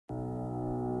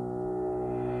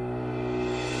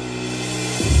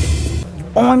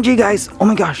OMG guys, oh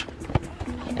my gosh.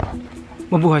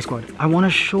 Mabuhay Squad, I want to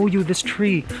show you this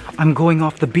tree. I'm going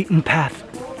off the beaten path.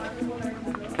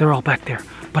 They're all back there.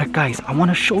 But guys, I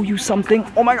want to show you something.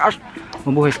 Oh my gosh.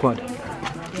 Mabuhay Squad,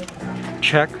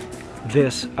 check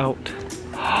this out.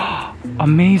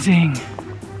 Amazing.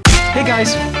 Hey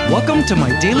guys, welcome to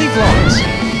my daily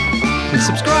vlogs. Please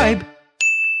subscribe.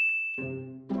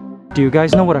 Do you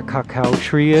guys know what a cacao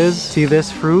tree is? See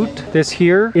this fruit? This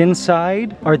here,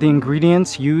 inside are the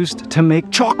ingredients used to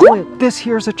make chocolate. This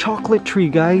here's a chocolate tree,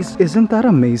 guys. Isn't that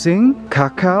amazing?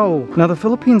 Cacao. Now the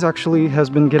Philippines actually has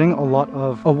been getting a lot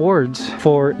of awards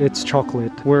for its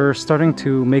chocolate. We're starting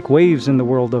to make waves in the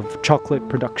world of chocolate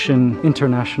production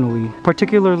internationally,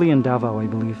 particularly in Davao, I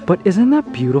believe. But isn't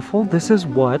that beautiful? This is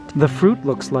what the fruit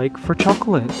looks like for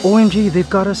chocolate. OMG, they've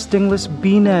got a stingless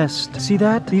bee nest. See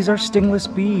that? These are stingless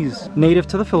bees. Native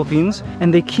to the Philippines,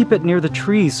 and they keep it near the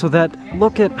trees so that,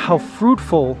 look at how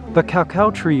fruitful the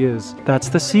cacao tree is. That's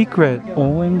the secret.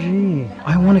 OMG.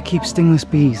 I want to keep stingless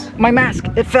bees. My mask,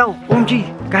 it fell.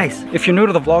 OMG. Guys, if you're new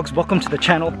to the vlogs, welcome to the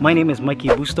channel. My name is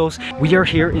MIKEYBUSTOS. We are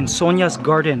here in Sonya's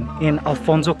garden in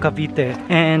Alfonso, Cavite,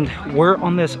 and we're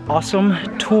on this awesome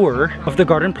tour of the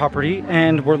garden property,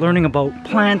 and we're learning about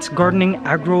plants, gardening,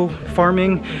 agro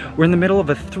farming. We're in the middle of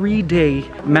a 3-day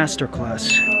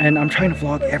masterclass, and I'm trying to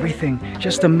vlog everything.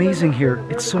 Just amazing here.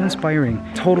 It's so inspiring.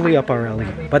 Totally up our alley.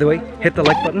 By the way, hit the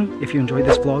like button if you enjoyed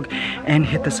this vlog, and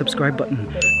hit the subscribe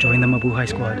button. Join the Mabuhay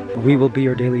Squad. We will be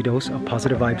your daily dose of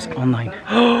positive vibes online.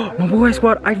 Mabuhay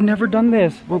Squad, I've never done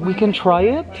this. Well, we can try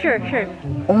it? Sure.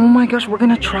 Oh my gosh, we're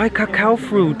gonna try cacao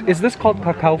fruit. Is this called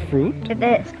cacao fruit? It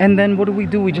is. And then what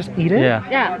do? We just eat it?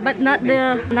 Yeah, but not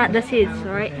the seeds,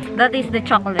 right? That is the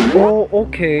chocolate. Oh,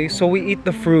 okay. So we eat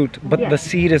the fruit, but the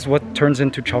seed is what turns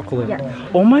into chocolate. Yeah.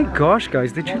 Oh my gosh,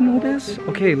 guys, did you know this?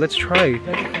 Okay, let's try.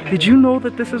 Did you know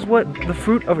that this is what the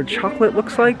fruit of a chocolate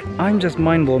looks like? I'm just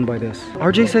mind blown by this.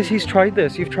 RJ says he's tried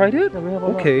this. You've tried it?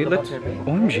 Okay, let's...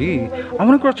 OMG. I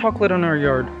want to grow chocolate in our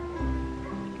yard.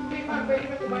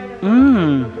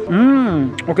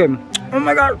 Okay. Oh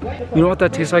my god. You know what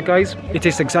that tastes like, guys? It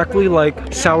tastes exactly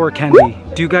like sour candy.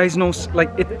 Do you guys know, like,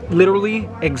 it literally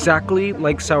exactly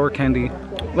like sour candy.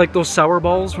 Like those sour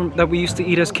balls that we used to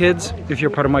eat as kids, if you're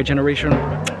part of my generation.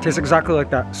 Tastes exactly like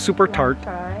that. Super tart,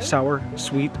 sour,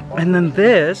 sweet. And then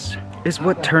this is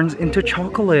what turns into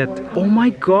chocolate. Oh my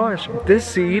gosh, this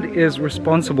seed is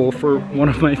responsible for one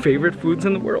of my favorite foods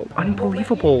in the world.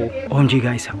 Unbelievable. OMG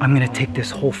guys, I'm gonna take this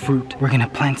whole fruit. We're gonna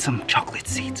plant some chocolate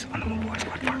seeds on the Mabuhay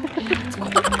Squad farm. Let's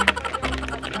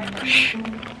go. Shh.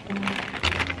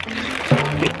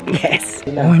 Yes.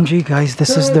 OMG guys,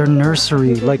 this is their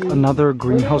nursery, like another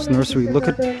greenhouse nursery. Look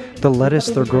at the lettuce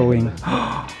they're growing.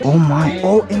 Oh my,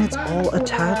 oh, and it's all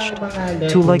attached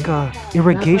to like a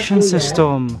irrigation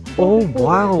system. Oh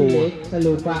wow,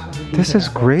 this is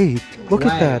great. Look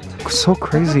at that, so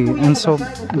crazy. And so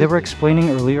they were explaining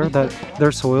earlier that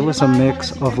their soil is a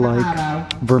mix of like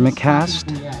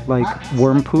vermicast, like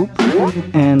worm poop,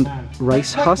 and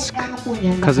rice husk,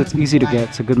 because it's easy to get,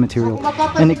 it's a good material,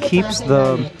 and it keeps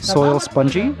the soil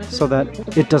spongy so that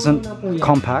it doesn't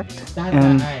compact,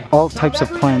 and all types of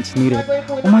plants need it.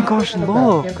 Oh my gosh,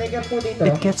 look,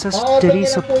 it gets a steady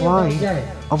supply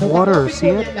of water. See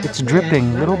it? It's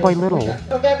dripping little by little.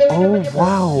 Oh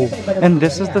wow. And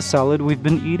this is the salad we've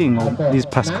been eating all these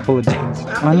past couple of days.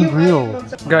 Unreal.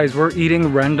 Guys, we're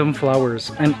eating random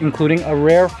flowers, and including a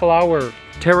rare flower,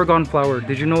 tarragon flower.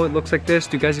 Did you know it looks like this?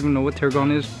 Do you guys even know what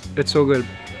tarragon is? It's so good.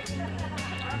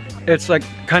 It's like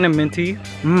kind of minty.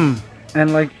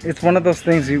 And like it's one of those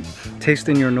things you taste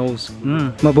in your nose.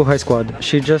 Mabuhay Squad,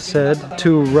 she just said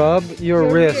to rub your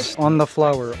wrist on the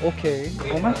flower. Okay.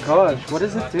 Oh my gosh, what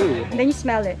does it do? Then you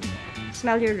smell it.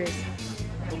 Smell your wrist.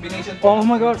 Oh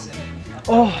my god.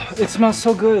 Oh, it smells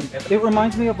so good. It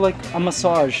reminds me of like a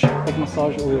massage, like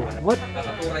massage oil. What?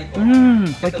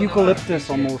 Like eucalyptus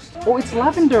almost. Oh, it's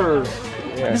lavender.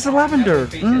 This is lavender.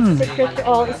 Secret to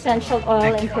all essential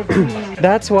oil and perfume.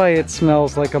 That's why it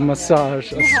smells like a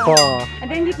massage, a spa. And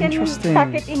then you can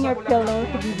tuck it in your pillow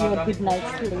to give you a good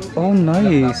night's sleep. Oh,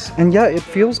 nice. And yeah, it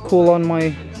feels cool on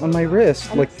my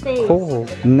wrist, like cool.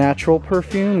 Natural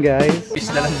perfume, guys.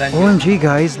 OMG,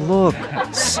 guys, look.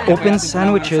 Open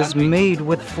sandwiches made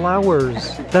with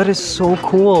flowers. That is so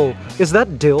cool. Is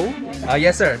that dill?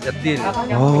 Yes sir, that dill.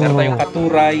 Oh. Meron tayong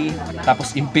katuray,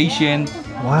 tapos impatient.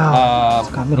 Wow.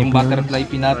 Yung butterfly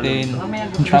pin natin.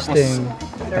 Interesting.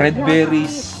 Tapos red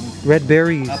berries. Red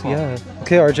berries, yeah.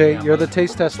 Okay, RJ, you're the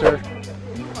taste tester.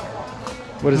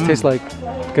 What does it taste like?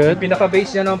 Good? Yung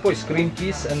pinaka-base niya naman po is cream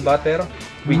cheese and butter.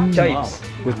 with chives.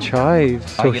 With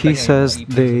chives. So he says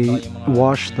they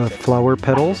wash the flower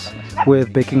petals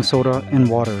with baking soda and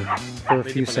water for a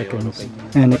few seconds,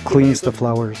 and it cleans the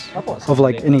flowers of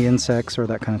like any insects or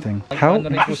that kind of thing. How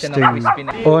interesting.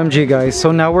 OMG guys,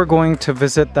 so now we're going to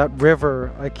visit that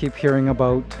river I keep hearing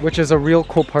about, which is a real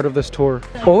cool part of this tour.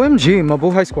 OMG,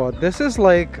 Mabuhay Squad, this is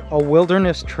like a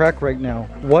wilderness trek right now.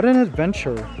 What an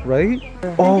adventure, right?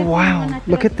 Oh wow,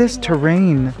 look at this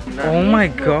terrain. Oh my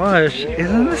gosh,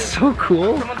 isn't this so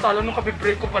cool?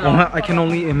 I can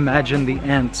only imagine the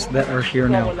ants that are here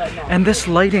now. And this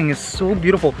lighting is so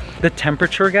beautiful. The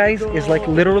temperature, guys, is like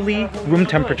literally room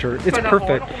temperature. It's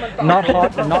perfect. Not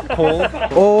hot and not cold.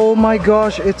 Oh my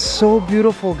gosh, it's so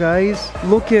beautiful, guys.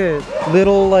 Look at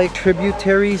little like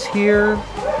tributaries here,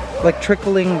 like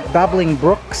trickling, babbling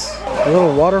brooks, a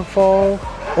little waterfall.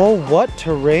 Oh, what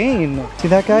terrain. See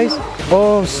that, guys?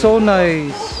 Oh, so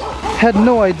nice. Had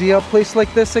no idea a place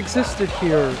like this existed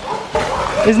here.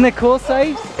 Isn't it cool,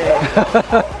 Sais?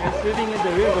 Swimming in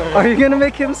the river. Are you gonna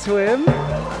make him swim?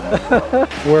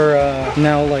 We're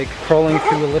now like crawling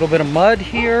through a little bit of mud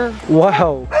here.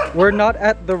 Wow, we're not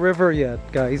at the river yet,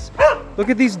 guys. Look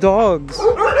at these dogs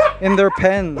in their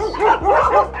pens.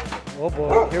 Oh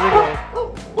boy, here we go.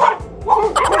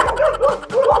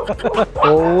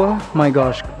 Oh my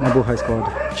gosh, Mabuhay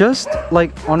Squad. Just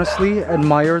like honestly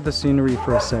admire the scenery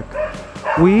for a sec.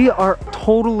 We are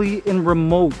totally in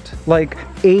remote, like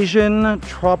Asian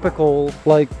tropical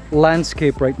like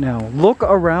landscape right now. Look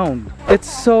around. It's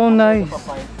so nice.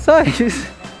 Sais,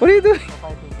 what are you doing?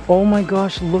 Oh my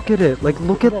gosh, look at it. Like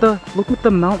look at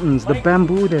the mountains, the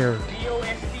bamboo there.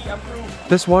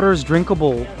 This water is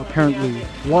drinkable, apparently.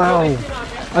 Wow.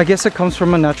 I guess it comes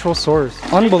from a natural source.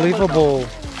 Unbelievable.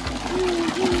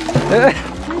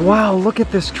 Wow, look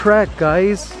at this trek,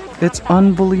 guys. It's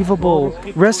unbelievable.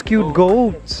 Rescued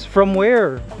goats. From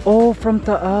where? Oh, from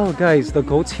Taal. Guys, the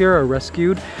goats here are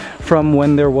rescued from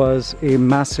when there was a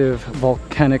massive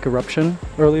volcanic eruption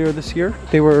earlier this year.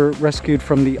 They were rescued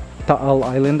from the Taal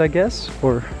Island, I guess,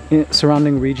 or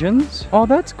surrounding regions. Oh,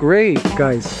 that's great.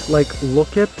 Guys, like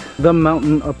look at the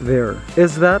mountain up there.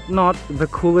 Is that not the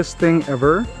coolest thing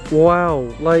ever? Wow,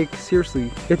 like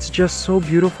seriously, it's just so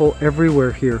beautiful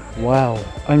everywhere here. Wow,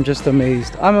 I'm just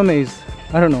amazed. I'm amazed.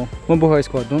 I don't know. Mabuhay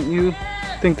Squad, don't you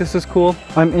think this is cool?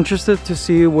 I'm interested to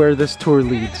see where this tour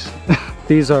leads.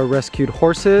 These are rescued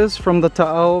horses from the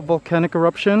Taal volcanic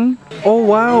eruption. Oh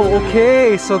wow,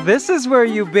 okay, so this is where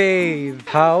you bathe.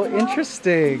 How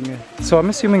interesting. So I'm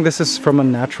assuming this is from a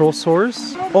natural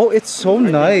source. Oh, it's so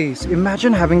nice.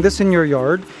 Imagine having this in your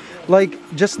yard, like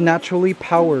just naturally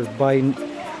powered by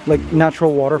like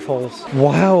natural waterfalls.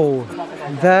 Wow.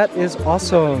 That is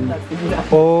awesome.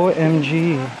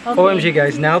 OMG. OMG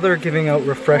guys, now they're giving out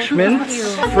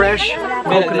refreshments. Fresh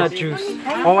coconut juice.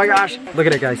 Oh my gosh. Look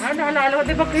at it guys.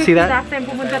 See that?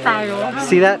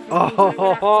 See that?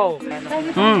 Oh.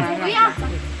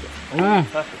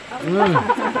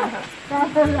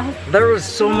 There was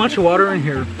so much water in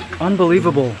here.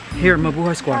 Unbelievable. Here,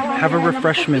 Mabuhay Squad, have a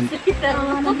refreshment.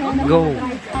 Go.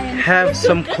 Have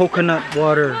some coconut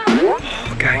water.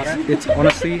 Oh, guys, it's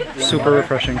honestly super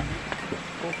refreshing.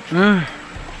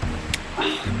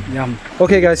 Yum.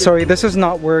 Okay guys, sorry, this is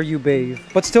not where you bathe,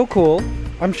 but still cool.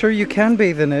 I'm sure you can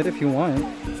bathe in it if you want.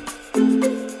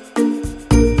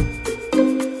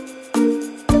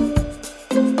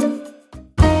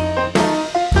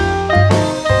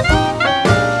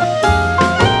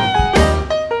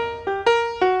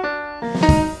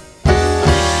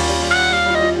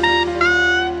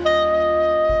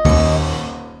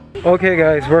 Okay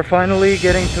guys, we're finally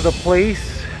getting to the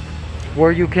place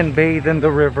where you can bathe in the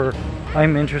river.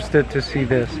 I'm interested to see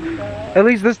this. At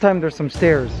least this time there's some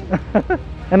stairs.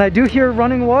 And I do hear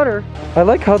running water. I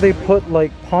like how they put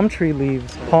like palm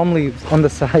leaves on the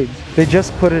sides. They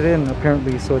just put it in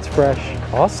apparently, so it's fresh.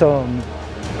 Awesome.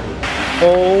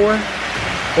 OMG,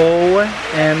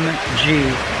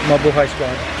 Mabuhay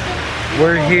Squad.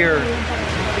 We're here.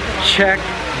 Check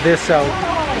this out.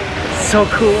 So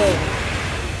cool.